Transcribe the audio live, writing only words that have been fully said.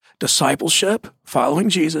Discipleship, following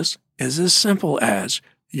Jesus, is as simple as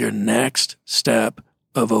your next step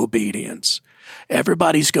of obedience.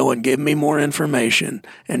 Everybody's going, give me more information,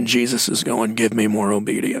 and Jesus is going, give me more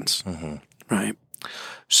obedience. Right?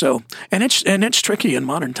 So, and it's tricky in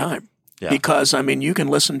modern time because, I mean, you can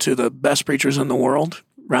listen to the best preachers in the world,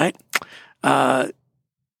 right? On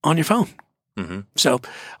your phone. So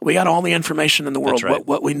we got all the information in the world. That's right.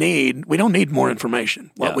 What we need, we don't need more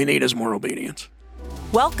information. What we need is more obedience.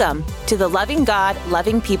 Welcome to the Loving God,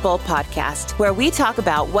 Loving People podcast, where we talk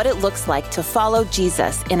about what it looks like to follow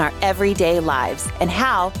Jesus in our everyday lives and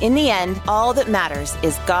how, in the end, all that matters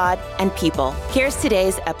is God and people. Here's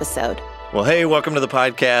today's episode. Well, hey, welcome to the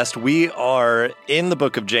podcast. We are in the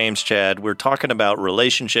book of James, Chad. We're talking about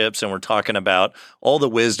relationships, and we're talking about all the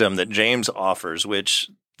wisdom that James offers,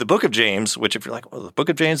 which the book of James, which if you're like, well, the book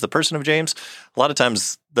of James, the person of James, a lot of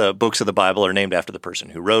times the books of the Bible are named after the person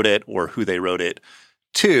who wrote it or who they wrote it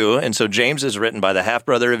to. And so James is written by the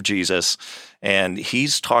half-brother of Jesus, and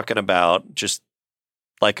he's talking about just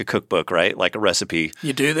like a cookbook, right? Like a recipe.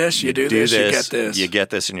 You do this, you do this, you get this. You get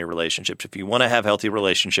this in your relationships. If you want to have healthy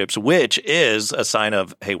relationships, which is a sign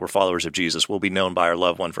of, hey, we're followers of Jesus. We'll be known by our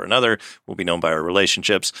love one for another. We'll be known by our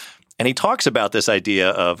relationships. And he talks about this idea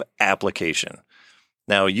of application.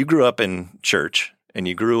 Now, you grew up in church, and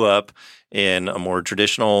you grew up in a more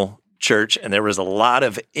traditional church, and there was a lot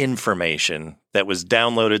of information that was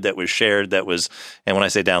downloaded, that was shared, and when I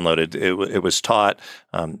say downloaded, it was taught.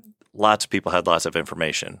 Lots of people had lots of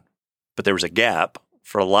information, but there was a gap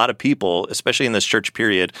for a lot of people, especially in this church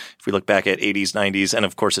period. If we look back at 80s, 90s, and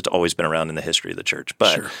of course it's always been around in the history of the church,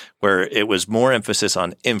 but where it was more emphasis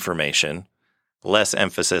on information, less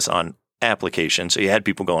emphasis on application. So you had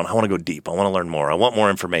people going, I want to go deep. I want to learn more. I want more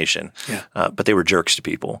information. But they were jerks to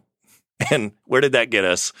people. And where did that get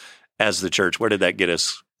us as the church? Where did that get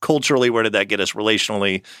us culturally? Where did that get us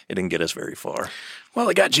relationally? It didn't get us very far. Well,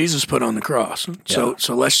 it got Jesus put on the cross. So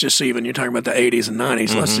let's just see, when you're talking about the 80s and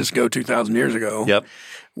 90s, let's just go 2,000 years ago,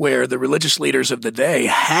 where the religious leaders of the day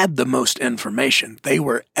had the most information. They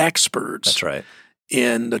were experts. That's right.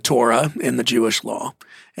 In the Torah, in the Jewish law.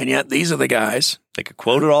 And yet these are the guys. They could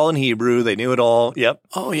quote it all in Hebrew. They knew it all. Yep.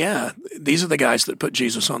 Oh, yeah. These are the guys that put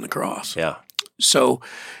Jesus on the cross. Yeah. So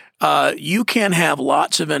you can have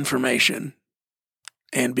lots of information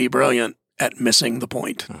and be brilliant at missing the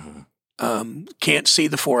point. Can't see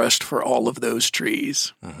the forest for all of those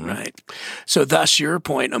trees, right? So thus your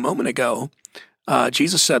point a moment ago,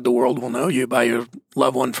 Jesus said the world will know you by your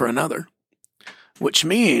love one for another, which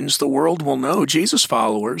means the world will know Jesus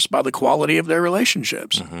followers by the quality of their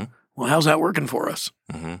relationships. Well, how's that working for us,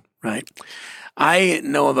 right? I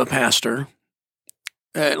know of a pastor.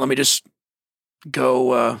 Let me just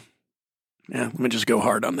go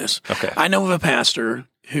hard on this. Okay. I know of a pastor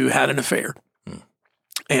who had an affair.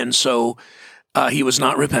 And so he was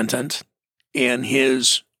not repentant, and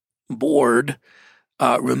his board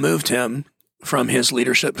removed him from his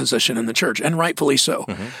leadership position in the church, and rightfully so.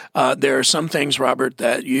 There are some things, Robert,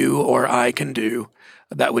 that you or I can do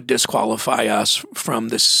that would disqualify us from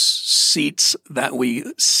the seats that we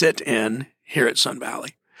sit in here at Sun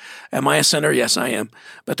Valley. Am I a sinner? Yes, I am.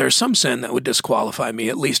 But there's some sin that would disqualify me,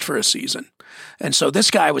 at least for a season. And so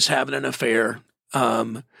this guy was having an affair.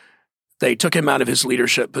 They took him out of his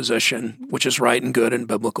leadership position, which is right and good and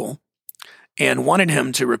biblical, and wanted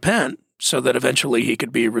him to repent so that eventually he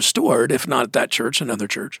could be restored, if not at that church, another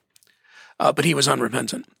church. But he was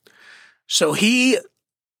unrepentant. So he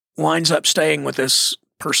winds up staying with this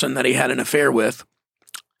person that he had an affair with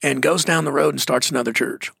and goes down the road and starts another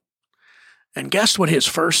church. And guess what his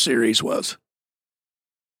first series was?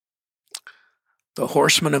 The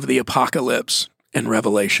Horsemen of the Apocalypse in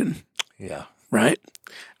Revelation. Yeah. Right?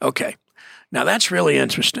 Okay. Now that's really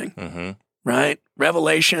interesting, right?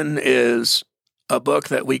 Revelation is a book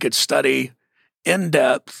that we could study in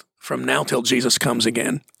depth from now till Jesus comes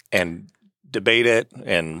again. And debate it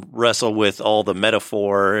and wrestle with all the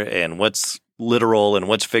metaphor and what's literal and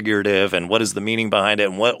what's figurative and what is the meaning behind it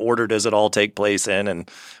and what order does it all take place in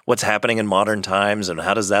and what's happening in modern times and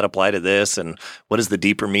how does that apply to this and what is the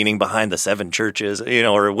deeper meaning behind the seven churches,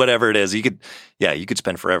 or whatever it is. You could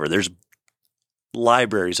spend forever. There's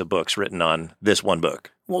libraries of books written on this one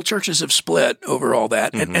book. Well, churches have split over all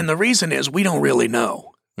that. And the reason is we don't really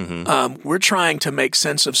know. We're trying to make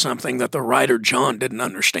sense of something that the writer John didn't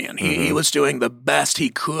understand. He was doing the best he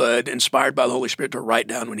could, inspired by the Holy Spirit, to write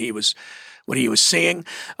down what he was seeing.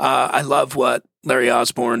 I love what Larry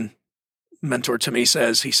Osborne mentor to me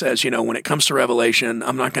says, when it comes to Revelation,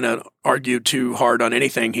 I'm not going to argue too hard on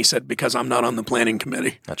anything. He said, because I'm not on the planning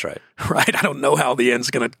committee. That's right. Right? I don't know how the end's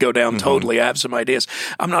going to go down totally. I have some ideas.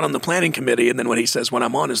 I'm not on the planning committee. And then what he says, when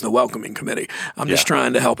I'm on is the welcoming committee. I'm just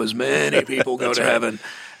trying to help as many people go to heaven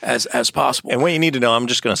as possible. And what you need to know, I'm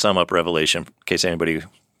just going to sum up Revelation in case anybody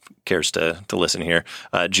cares to listen here.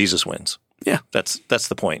 Jesus wins. Yeah. That's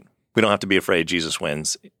the point. We don't have to be afraid Jesus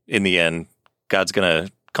wins. In the end, God's going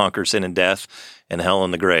to conquer sin and death and hell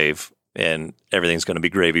and the grave, and everything's going to be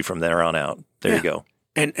gravy from there on out. There you go.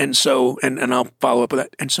 And so I'll follow up with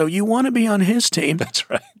that. And so you want to be on his team. That's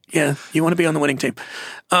right. Yeah, you want to be on the winning team.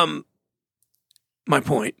 My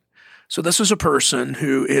point. So this is a person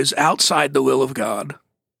who is outside the will of God,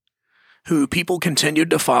 who people continued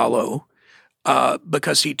to follow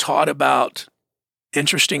because he taught about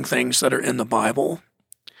interesting things that are in the Bible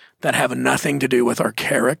that have nothing to do with our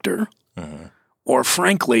character or,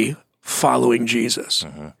 frankly, following Jesus.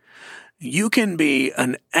 You can be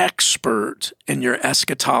an expert in your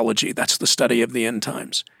eschatology, that's the study of the end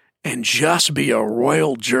times, and just be a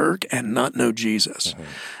royal jerk and not know Jesus.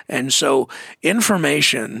 And so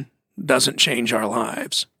information doesn't change our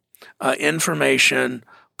lives. Information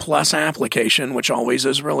plus application, which always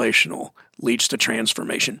is relational, leads to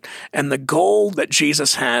transformation. And the goal that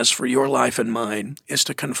Jesus has for your life and mine is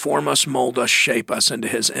to conform us, mold us, shape us into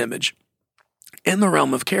his image in the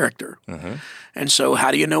realm of character. And so how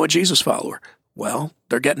do you know a Jesus follower? Well,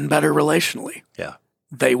 they're getting better relationally. Yeah.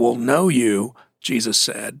 They will know you, Jesus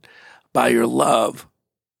said, by your love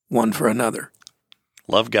one for another.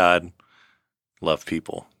 Love God, love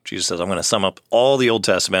people. Jesus says, I'm going to sum up all the Old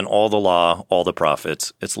Testament, all the law, all the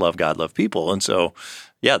prophets. It's love God, love people. And so,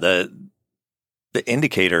 the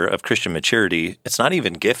indicator of Christian maturity, it's not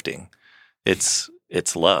even gifting. It's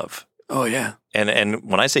love. Oh, yeah. And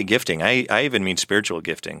when I say gifting, I even mean spiritual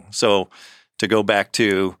gifting. So to go back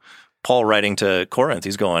to Paul writing to Corinth,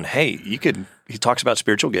 he's going, hey, he talks about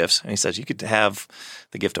spiritual gifts, and he says you could have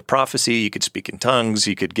the gift of prophecy, you could speak in tongues,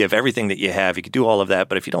 you could give everything that you have, you could do all of that,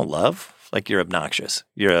 but if you don't love, like you're obnoxious.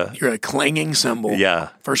 You're a clanging cymbal.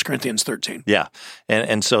 Yeah. 1 Corinthians 13. Yeah.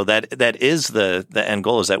 And so that is the end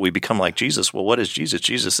goal, is that we become like Jesus. Well, what is Jesus?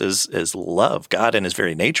 Jesus is love. God in his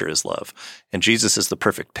very nature is love. And Jesus is the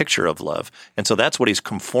perfect picture of love. And so that's what he's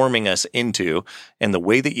conforming us into. And the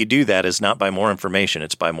way that you do that is not by more information,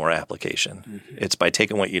 it's by more application. It's by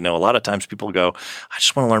taking what you know. A lot of times people go, I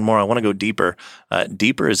just want to learn more. I want to go deeper.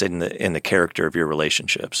 Deeper is in the character of your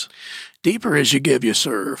relationships. Deeper is you give, you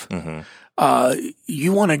serve.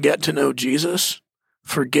 You want to get to know Jesus,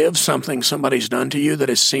 forgive something somebody's done to you that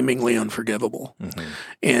is seemingly unforgivable.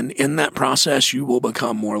 And in that process, you will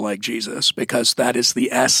become more like Jesus, because that is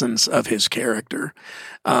the essence of his character.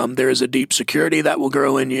 There is a deep security that will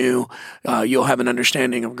grow in you. You'll have an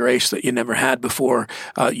understanding of grace that you never had before.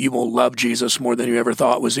 You will love Jesus more than you ever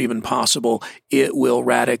thought was even possible. It will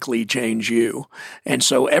radically change you. And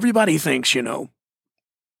so everybody thinks,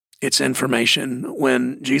 it's information.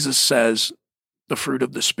 When Jesus says the fruit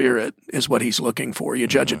of the Spirit is what he's looking for. You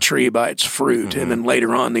judge a tree by its fruit. And then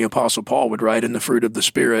later on, the Apostle Paul would write, in the fruit of the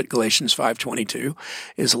Spirit, Galatians 5:22,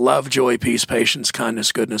 is love, joy, peace, patience,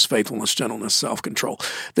 kindness, goodness, faithfulness, gentleness, self-control.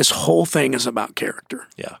 This whole thing is about character.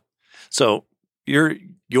 Yeah. So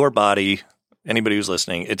your body, anybody who's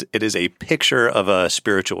listening, it is a picture of a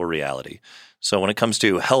spiritual reality. So when it comes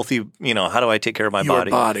to healthy, how do I take care of my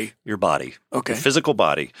body? Your body. Okay. Your physical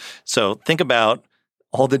body. So think about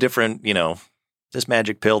all the different, this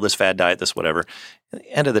magic pill, this fad diet, this whatever. At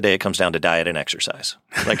the end of the day, it comes down to diet and exercise.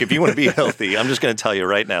 Like if you want to be healthy, I'm just going to tell you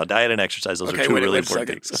right now, diet and exercise, those are two really important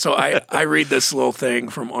things. So I read this little thing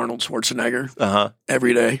from Arnold Schwarzenegger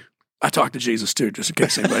every day. I talk to Jesus too, just in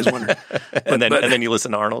case anybody's wondering. And then you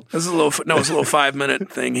listen to Arnold? It's a little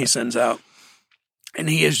 5-minute thing he sends out. And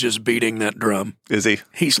he is just beating that drum. Is he?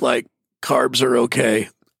 He's like, carbs are okay.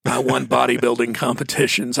 I won bodybuilding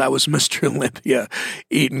competitions. I was Mr. Olympia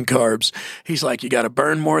eating carbs. He's like, you got to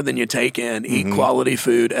burn more than you take in, eat quality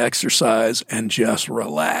food, exercise, and just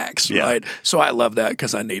relax, right? So I love that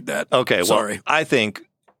because I need that. Okay, sorry. Well, I think,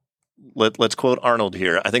 let's quote Arnold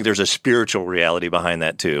here, I think there's a spiritual reality behind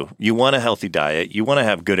that too. You want a healthy diet. You want to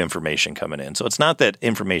have good information coming in. So it's not that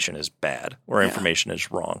information is bad or information is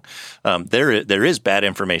wrong. There is bad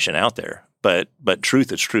information out there. But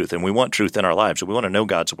truth is truth, and we want truth in our lives. We want to know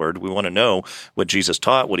God's word. We want to know what Jesus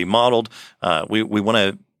taught, what he modeled. We want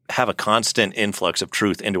to have a constant influx of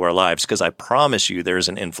truth into our lives, because I promise you there is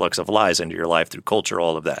an influx of lies into your life through culture,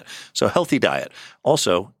 all of that. So healthy diet.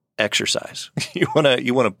 Also, exercise. You want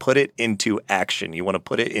to put it into action. You want to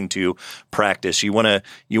put it into practice. You want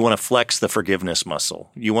to flex the forgiveness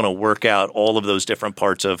muscle. You want to work out all of those different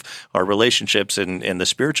parts of our relationships and the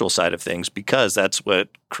spiritual side of things, because that's what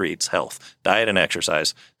creates health. Diet and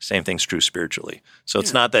exercise. Same thing's true spiritually. So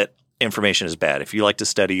it's not that information is bad. If you like to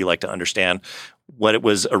study, you like to understand what it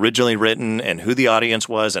was originally written and who the audience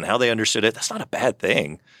was and how they understood it, that's not a bad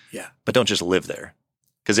thing. Yeah. But don't just live there.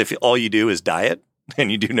 Because if all you do is diet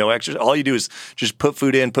and you do no exercise, all you do is just put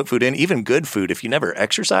food in, even good food. If you never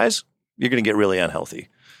exercise, you're going to get really unhealthy.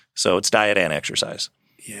 So it's diet and exercise.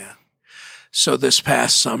 Yeah. So this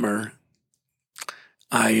past summer,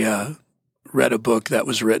 I read a book that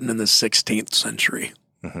was written in the 16th century.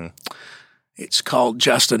 Mm-hmm. It's called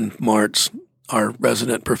Justin Martz, our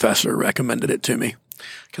resident professor, recommended it to me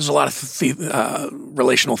because there's a lot of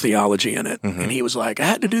relational theology in it. Mm-hmm. And he was like, I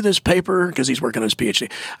had to do this paper because he's working on his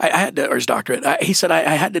PhD. I had to, or his doctorate. He said, I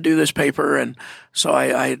had to do this paper. And so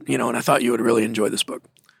I and I thought you would really enjoy this book.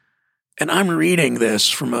 And I'm reading this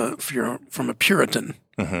from a Puritan,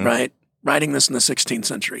 mm-hmm. right? Writing this in the 16th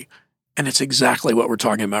century. And it's exactly what we're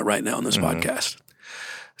talking about right now in this mm-hmm. podcast.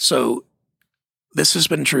 So this has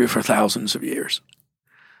been true for thousands of years.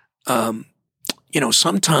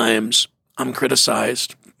 Sometimes I'm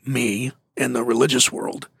criticized, me, in the religious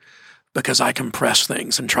world because I compress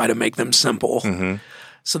things and try to make them simple mm-hmm.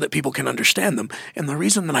 so that people can understand them. And the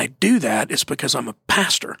reason that I do that is because I'm a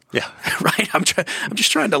pastor. Yeah. Right? I'm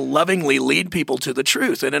just trying to lovingly lead people to the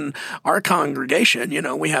truth. And in our congregation,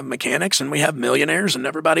 we have mechanics and we have millionaires and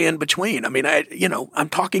everybody in between. I mean, I'm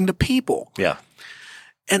talking to people. Yeah.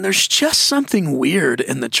 And there's just something weird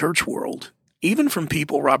in the church world, even from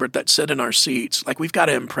people, Robert, that sit in our seats. Like, we've got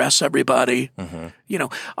to impress everybody. Mm-hmm.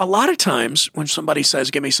 A lot of times when somebody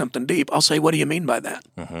says, give me something deep, I'll say, what do you mean by that?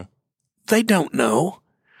 Mm-hmm. They don't know.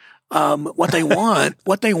 What they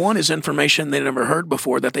want is information they never heard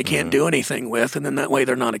before that they can't mm-hmm. do anything with, and then that way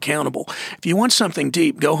they're not accountable. If you want something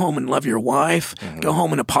deep, go home and love your wife. Mm-hmm. Go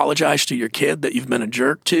home and apologize to your kid that you've been a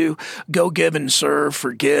jerk to. Go give and serve,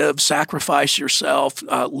 forgive, sacrifice yourself,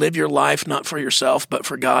 live your life not for yourself but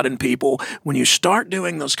for God and people. When you start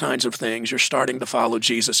doing those kinds of things, you're starting to follow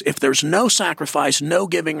Jesus. If there's no sacrifice, no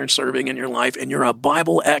giving or serving in your life, and you're a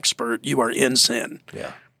Bible expert, you are in sin.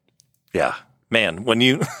 Yeah. Yeah. Man,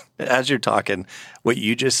 as you're talking, what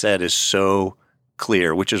you just said is so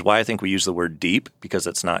clear, which is why I think we use the word deep, because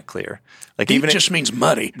it's not clear. Like, deep just means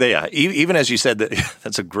muddy. Yeah. Even as you said that,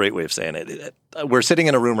 that's a great way of saying it. We're sitting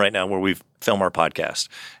in a room right now where we film our podcast.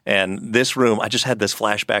 And this room, I just had this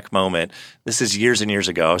flashback moment. This is years and years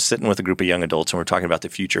ago. I was sitting with a group of young adults and we're talking about the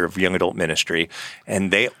future of young adult ministry.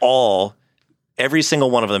 And every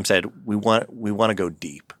single one of them said, we want to go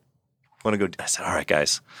deep. I said, all right,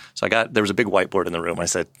 guys. So there was a big whiteboard in the room. I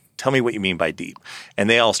said, tell me what you mean by deep. And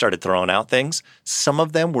they all started throwing out things. Some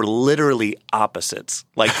of them were literally opposites,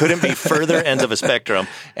 like couldn't be further ends of a spectrum.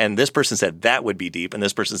 And this person said that would be deep. And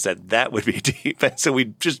this person said that would be deep. And so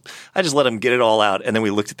I just let them get it all out. And then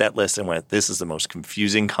we looked at that list and went, this is the most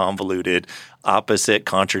confusing, convoluted, opposite,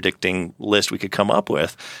 contradicting list we could come up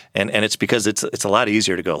with. And it's because it's a lot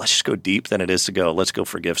easier to go, let's just go deep than it is to go, let's go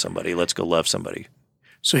forgive somebody. Let's go love somebody.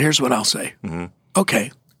 So here's what I'll say. Mm-hmm.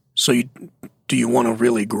 Okay, so do you want to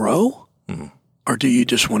really grow, mm-hmm. or do you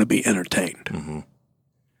just want to be entertained?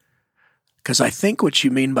 Because I think what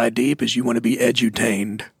you mean by deep is you want to be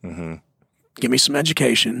edutained. Mm-hmm. Give me some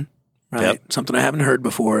education, right? Yep. Something I haven't heard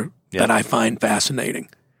before that I find fascinating.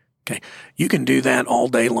 Okay, you can do that all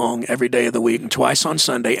day long, every day of the week, and twice on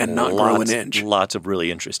Sunday, and not grow an inch. Lots of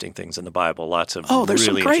really interesting things in the Bible. There's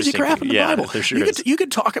some crazy crap in the Bible. There sure is. You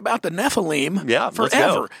could talk about the Nephilim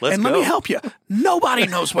forever. Let me help you. Nobody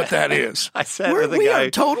knows what that is. I said with a guy, we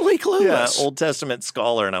are totally clueless. Yeah, Old Testament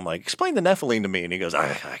scholar, and I'm like, explain the Nephilim to me, and he goes,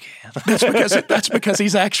 I can't. That's because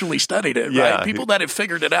he's actually studied it. Yeah. Right? People that have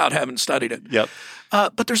figured it out haven't studied it. Yep.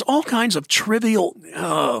 But there's all kinds of trivial.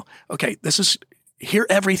 Hear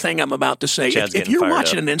everything I'm about to say. If you're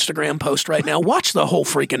watching an Instagram post right now, watch the whole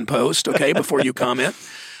freaking post, okay, before you comment.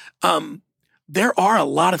 There are a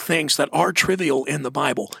lot of things that are trivial in the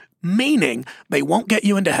Bible, meaning they won't get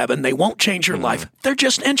you into heaven. They won't change your life. They're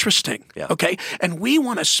just interesting, okay? And we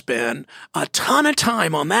want to spend a ton of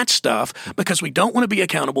time on that stuff because we don't want to be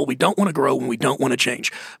accountable, we don't want to grow, and we don't want to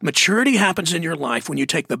change. Maturity happens in your life when you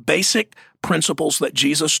take the basic principles that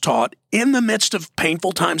Jesus taught in the midst of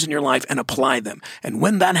painful times in your life and apply them. And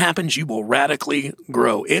when that happens, you will radically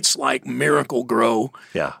grow. It's like Miracle Grow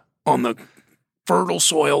on the fertile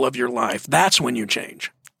soil of your life. That's when you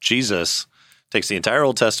change. Jesus takes the entire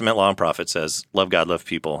Old Testament law and prophets, says, love God, love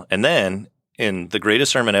people. And then in the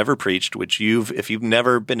greatest sermon ever preached, which if you've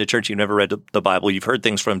never been to church, you've never read the Bible, you've heard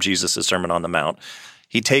things from Jesus' Sermon on the Mount.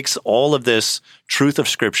 He takes all of this truth of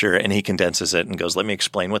Scripture and he condenses it and goes, let me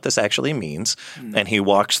explain what this actually means. And he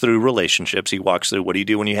walks through relationships. He walks through what do you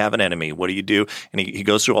do when you have an enemy? What do you do? And he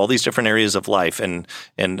goes through all these different areas of life. And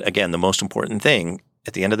again, the most important thing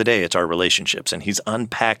at the end of the day, it's our relationships. And he's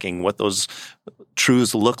unpacking what those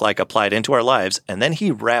truths look like applied into our lives. And then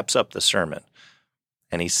he wraps up the sermon.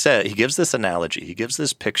 And he gives this analogy. He gives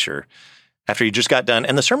this picture after he just got done.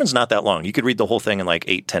 And the sermon's not that long. You could read the whole thing in like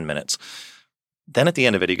 8-10 minutes. Then at the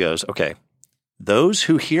end of it, he goes, okay, those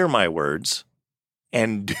who hear my words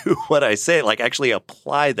and do what I say, like actually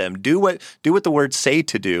apply them, do what the words say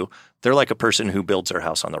to do, they're like a person who builds their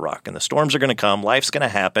house on the rock. And the storms are going to come, life's going to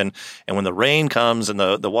happen. And when the rain comes and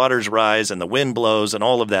the waters rise and the wind blows and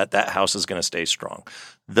all of that, that house is going to stay strong.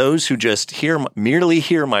 Those who just merely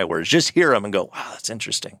hear my words, just hear them and go, wow, that's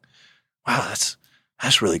interesting. Wow,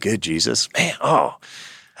 that's really good, Jesus. Man,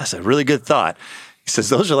 that's a really good thought. He says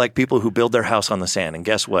those are like people who build their house on the sand. And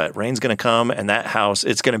guess what? Rain's going to come and that house,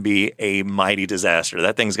 it's going to be a mighty disaster.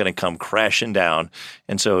 That thing's going to come crashing down.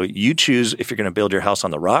 And so you choose if you're going to build your house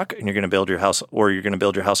on the rock and you're going to build your house or you're going to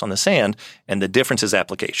build your house on the sand. And the difference is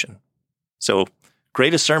application. So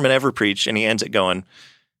greatest sermon ever preached. And he ends it going,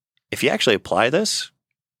 if you actually apply this,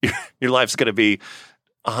 your life's going to be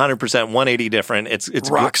 100%, 180 different. It's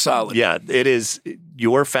rock solid. Yeah, it is.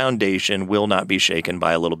 Your foundation will not be shaken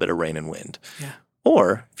by a little bit of rain and wind. Yeah.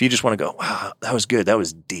 Or if you just want to go, wow, that was good. That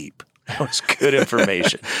was deep. That was good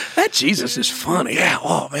information. That Jesus is funny. Yeah.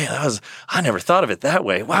 Oh man, I never thought of it that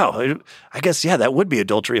way. Wow. I guess, yeah, that would be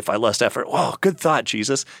adultery if I lust after it. Oh, good thought,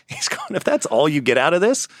 Jesus. He's going, if that's all you get out of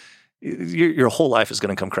this, your whole life is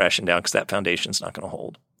going to come crashing down because that foundation's not going to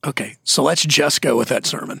hold. Okay. So let's just go with that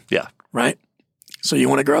sermon. Yeah. Right? So you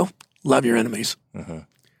want to grow? Love your enemies. Mm-hmm.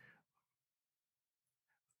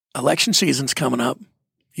 Election season's coming up.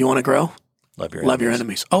 You want to grow? Love your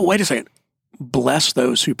enemies. Oh, wait a second. Bless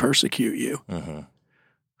those who persecute you. Mm-hmm.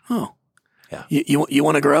 Oh. Yeah. You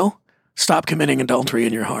want to grow? Stop committing adultery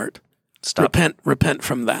in your heart. Stop. Repent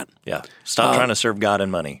from that. Yeah. Stop trying to serve God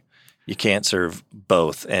and money. You can't serve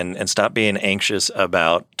both. And stop being anxious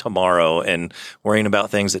about tomorrow and worrying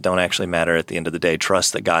about things that don't actually matter at the end of the day.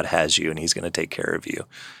 Trust that God has you and he's going to take care of you.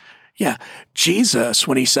 Yeah. Jesus,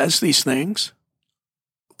 when he says these things,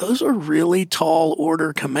 those are really tall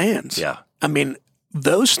order commands. Yeah. I mean,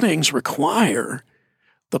 those things require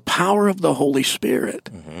the power of the Holy Spirit.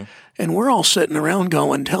 Mm-hmm. And we're all sitting around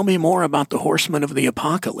going, tell me more about the horsemen of the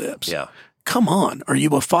apocalypse. Yeah. Come on. Are you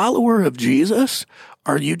a follower of Jesus?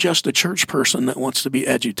 Are you just a church person that wants to be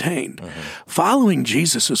edutained? Mm-hmm. Following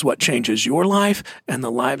Jesus is what changes your life and the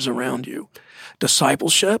lives around you.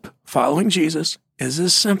 Discipleship, following Jesus, is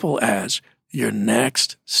as simple as your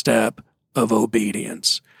next step of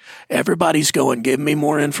obedience. Everybody's going, give me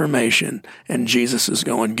more information, and Jesus is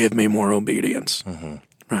going, give me more obedience. Mm-hmm.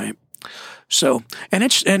 Right? So, and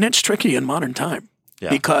it's tricky in modern time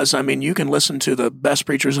because, I mean, you can listen to the best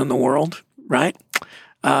preachers in the world, right?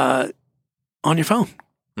 On your phone.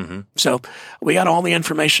 Mm-hmm. So we got all the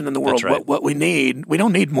information in the world. That's right. What we need, we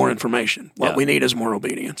don't need more information. What we need is more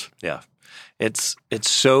obedience. Yeah. It's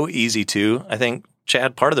so easy to, I think,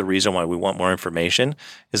 Chad, part of the reason why we want more information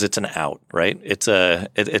is it's an out, right? It's a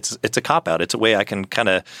cop-out. It's a way I can kind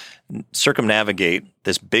of circumnavigate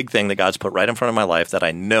this big thing that God's put right in front of my life that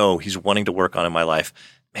I know he's wanting to work on in my life.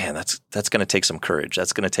 Man, that's going to take some courage.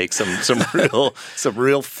 That's going to take some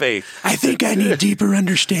real faith. I think I need deeper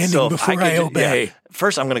understanding before I obey. Yeah.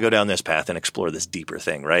 First, I'm going to go down this path and explore this deeper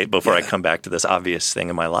thing, right? Before I come back to this obvious thing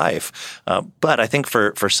in my life. But I think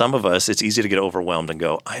for some of us, it's easy to get overwhelmed and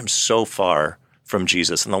go, I am so far from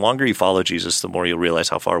Jesus. And the longer you follow Jesus, the more you'll realize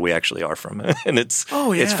how far we actually are from him. And it's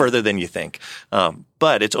further than you think.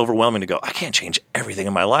 But it's overwhelming to go, I can't change everything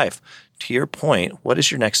in my life. To your point, what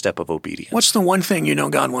is your next step of obedience? What's the one thing you know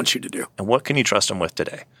God wants you to do? And what can you trust him with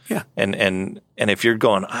today? Yeah. And if you're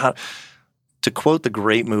going, to quote the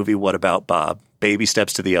great movie, What About Bob? Baby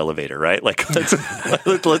steps to the elevator, right? Like let's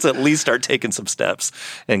at least start taking some steps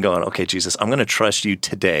and going, okay, Jesus, I'm going to trust you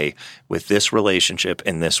today with this relationship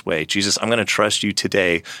in this way. Jesus, I'm going to trust you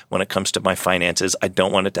today when it comes to my finances. I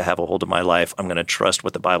don't want it to have a hold of my life. I'm going to trust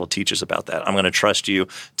what the Bible teaches about that. I'm going to trust you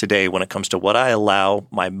today when it comes to what I allow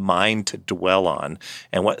my mind to dwell on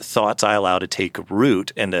and what thoughts I allow to take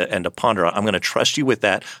root and to ponder on. I'm going to trust you with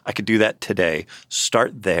that. I could do that today.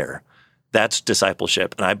 Start there. That's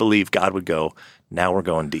discipleship. And I believe God would go, now we're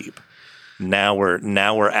going deep. Now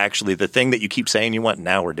we're actually the thing that you keep saying you want,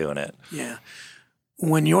 now we're doing it. Yeah.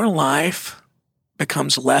 When your life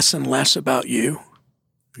becomes less and less about you,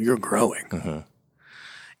 you're growing. Mm-hmm.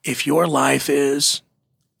 if your life is,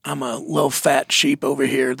 I'm a little fat sheep over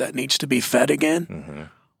here that needs to be fed again,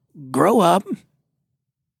 grow up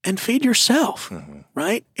and feed yourself,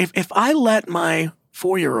 right? If I let my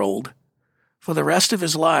 4-year-old for the rest of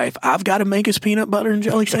his life, I've got to make his peanut butter and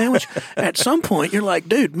jelly sandwich. At some point, you're like,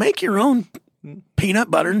 dude, make your own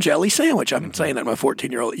peanut butter and jelly sandwich. I'm saying that to my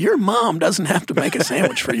 14-year-old. Your mom doesn't have to make a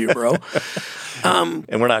sandwich for you, bro. And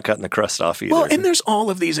we're not cutting the crust off either. Well, and there's all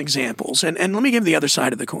of these examples. And let me give the other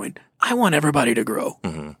side of the coin. I want everybody to grow.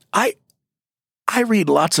 I read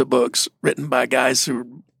lots of books written by guys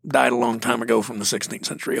who died a long time ago from the 16th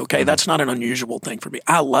century, okay? That's not an unusual thing for me.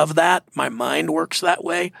 I love that. My mind works that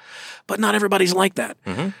way. But not everybody's like that.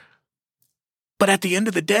 But at the end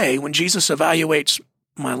of the day, when Jesus evaluates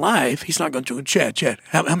my life, he's not going to, Chad,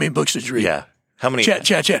 how many books did you read? Yeah. How many?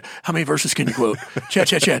 Chad, how many verses can you quote?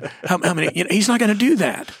 Chad, how many? You know, he's not going to do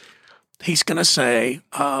that. He's going to say,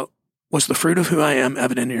 was the fruit of who I am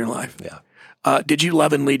evident in your life? Yeah. Did you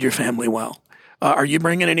love and lead your family well? Are you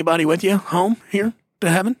bringing anybody with you home here to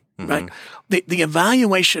heaven? Right? The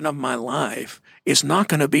evaluation of my life is not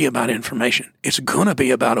going to be about information. It's going to be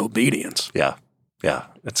about obedience. Yeah. Yeah.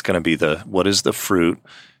 It's going to be what is the fruit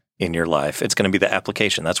in your life? It's going to be the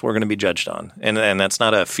application. That's what we're going to be judged on. And that's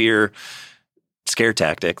not a scare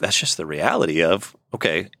tactic. That's just the reality of,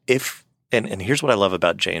 okay, and here's what I love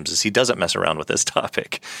about James is he doesn't mess around with this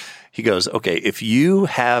topic. He goes, okay, if you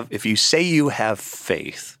say you have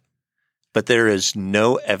faith, but there is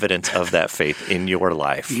no evidence of that faith in your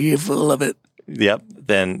life. You're full of it. Yep.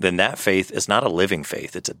 Then that faith is not a living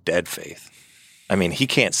faith. It's a dead faith. I mean, he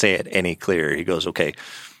can't say it any clearer. He goes, okay,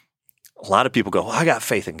 a lot of people go, well, I got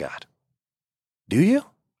faith in God. Do you?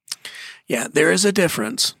 Yeah, there is a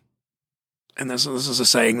difference. And this is a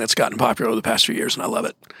saying that's gotten popular over the past few years, and I love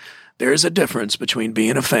it. There is a difference between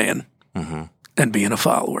being a fan and being a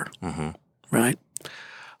follower, right?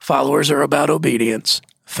 Followers are about obedience.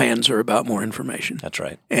 Fans are about more information. That's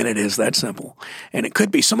right. And it is that simple. And it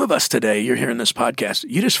could be some of us today, you're hearing this podcast,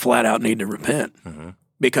 you just flat out need to repent.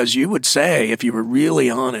 Because you would say, if you were really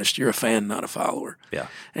honest, you're a fan, not a follower. Yeah.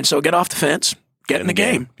 And so get off the fence, get in the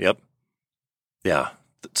game. Yep. Yeah.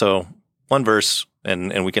 So one verse,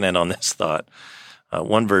 and we can end on this thought.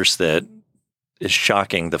 One verse that is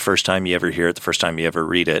shocking the first time you ever hear it, the first time you ever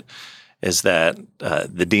read it, is that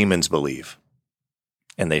the demons believe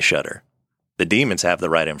and they shudder. The demons have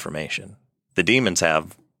the right information. The demons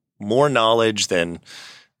have more knowledge than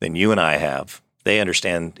you and I have. They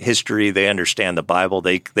understand history. They understand the Bible.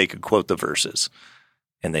 They could quote the verses,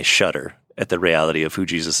 and they shudder at the reality of who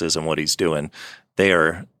Jesus is and what he's doing. They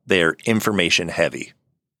are information heavy,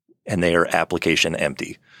 and they are application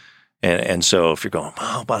empty. And so if you're going,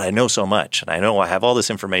 oh, but I know so much, and I know I have all this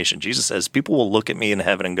information, Jesus says, people will look at me in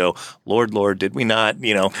heaven and go, Lord, Lord, did we not,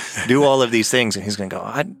 do all of these things? And he's going to go,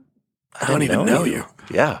 I don't even know you.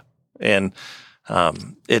 Yeah. And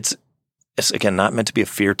it's again, not meant to be a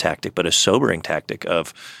fear tactic, but a sobering tactic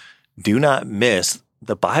of do not miss.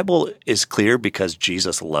 The Bible is clear because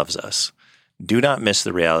Jesus loves us. Do not miss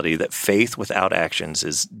the reality that faith without actions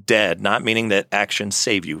is dead, not meaning that actions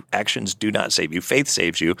save you. Actions do not save you. Faith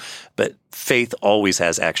saves you, but faith always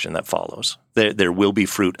has action that follows. There will be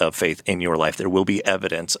fruit of faith in your life. There will be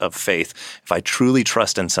evidence of faith. If I truly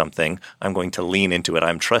trust in something, I'm going to lean into it.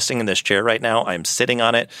 I'm trusting in this chair right now. I'm sitting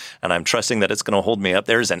on it, and I'm trusting that it's going to hold me up.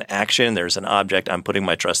 There's an action. There's an object. I'm putting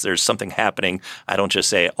my trust. There's something happening. I don't just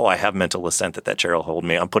say, oh, I have mental assent that chair will hold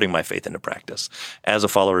me. I'm putting my faith into practice. As a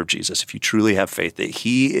follower of Jesus, if you truly have faith that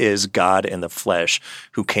he is God in the flesh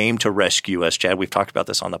who came to rescue us, Chad, we've talked about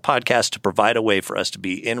this on the podcast, to provide a way for us to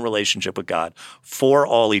be in relationship with God for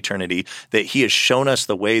all eternity, that he has shown us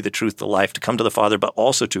the way, the truth, the life to come to the Father, but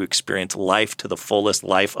also to experience life to the fullest,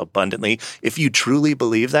 life abundantly. If you truly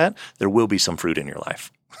believe that, there will be some fruit in your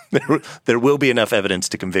life. There will be enough evidence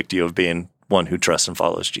to convict you of being one who trusts and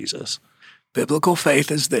follows Jesus. Biblical faith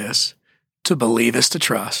is this: to believe is to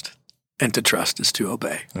trust, and to trust is to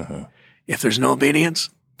obey. If there's no obedience,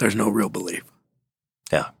 there's no real belief.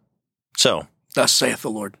 Yeah. So, thus saith the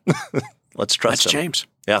Lord. Let's trust him. That's James.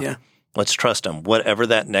 Yeah. Let's trust him. Whatever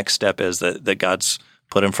that next step is that God's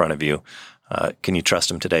put in front of you, can you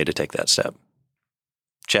trust him today to take that step?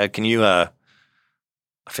 Chad, can you I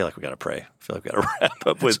feel like we got to pray. I feel like we got to wrap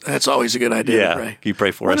up with. That's always a good idea to pray. Can you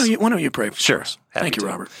pray for us? Why don't you pray for us? Thank you,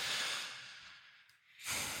 Robert.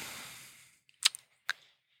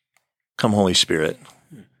 Come, Holy Spirit.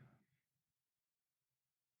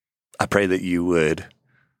 I pray that you would,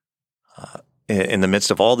 in the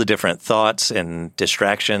midst of all the different thoughts and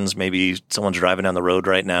distractions, maybe someone's driving down the road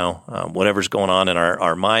right now, whatever's going on in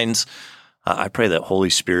our minds, I pray that Holy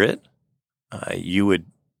Spirit, you would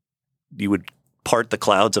part the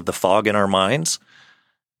clouds of the fog in our minds.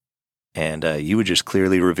 And you would just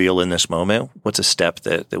clearly reveal in this moment what's a step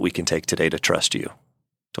that we can take today to trust you,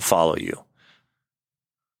 to follow you,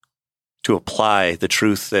 to apply the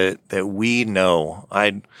truth that we know.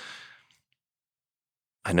 I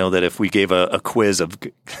know that if we gave a quiz of,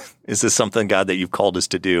 is this something, God, that you've called us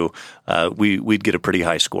to do, we'd get a pretty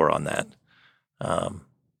high score on that. I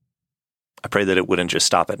pray that it wouldn't just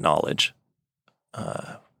stop at knowledge.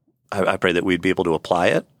 I pray that we'd be able to apply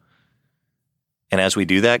it. And as we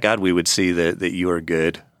do that, God, we would see that you are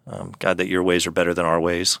good. God, that your ways are better than our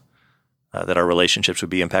ways, that our relationships would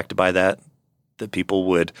be impacted by that people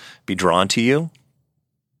would be drawn to you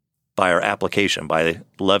by our application, by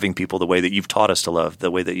loving people the way that you've taught us to love, the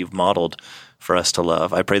way that you've modeled for us to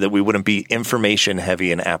love. I pray that we wouldn't be information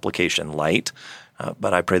heavy and application light,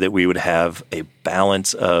 but I pray that we would have a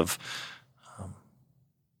balance of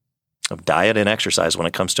diet and exercise when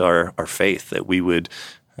it comes to our faith, that we would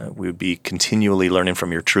be continually learning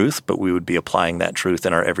from your truth, but we would be applying that truth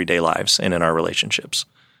in our everyday lives and in our relationships.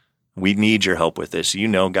 We need your help with this. You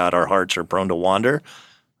know, God, our hearts are prone to wander.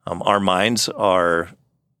 Our minds are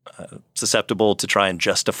susceptible to try and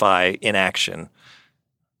justify inaction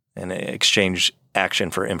and exchange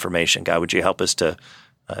action for information. God, would you help us to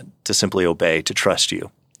simply obey, to trust you?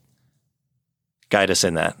 Guide us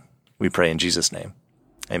in that. We pray in Jesus' name.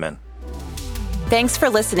 Amen. Thanks for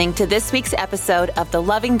listening to this week's episode of the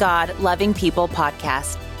Loving God, Loving People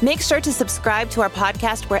podcast. Make sure to subscribe to our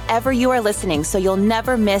podcast wherever you are listening so you'll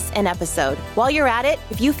never miss an episode. While you're at it,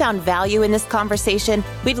 if you found value in this conversation,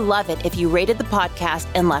 we'd love it if you rated the podcast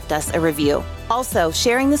and left us a review. Also,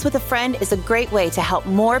 sharing this with a friend is a great way to help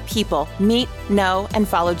more people meet, know, and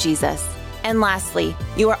follow Jesus. And lastly,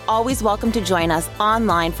 you are always welcome to join us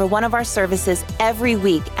online for one of our services every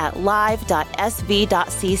week at live.sv.cc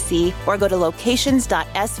or go to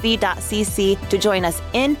locations.sv.cc to join us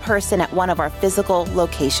in person at one of our physical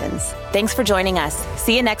locations. Thanks for joining us.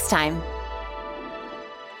 See you next time.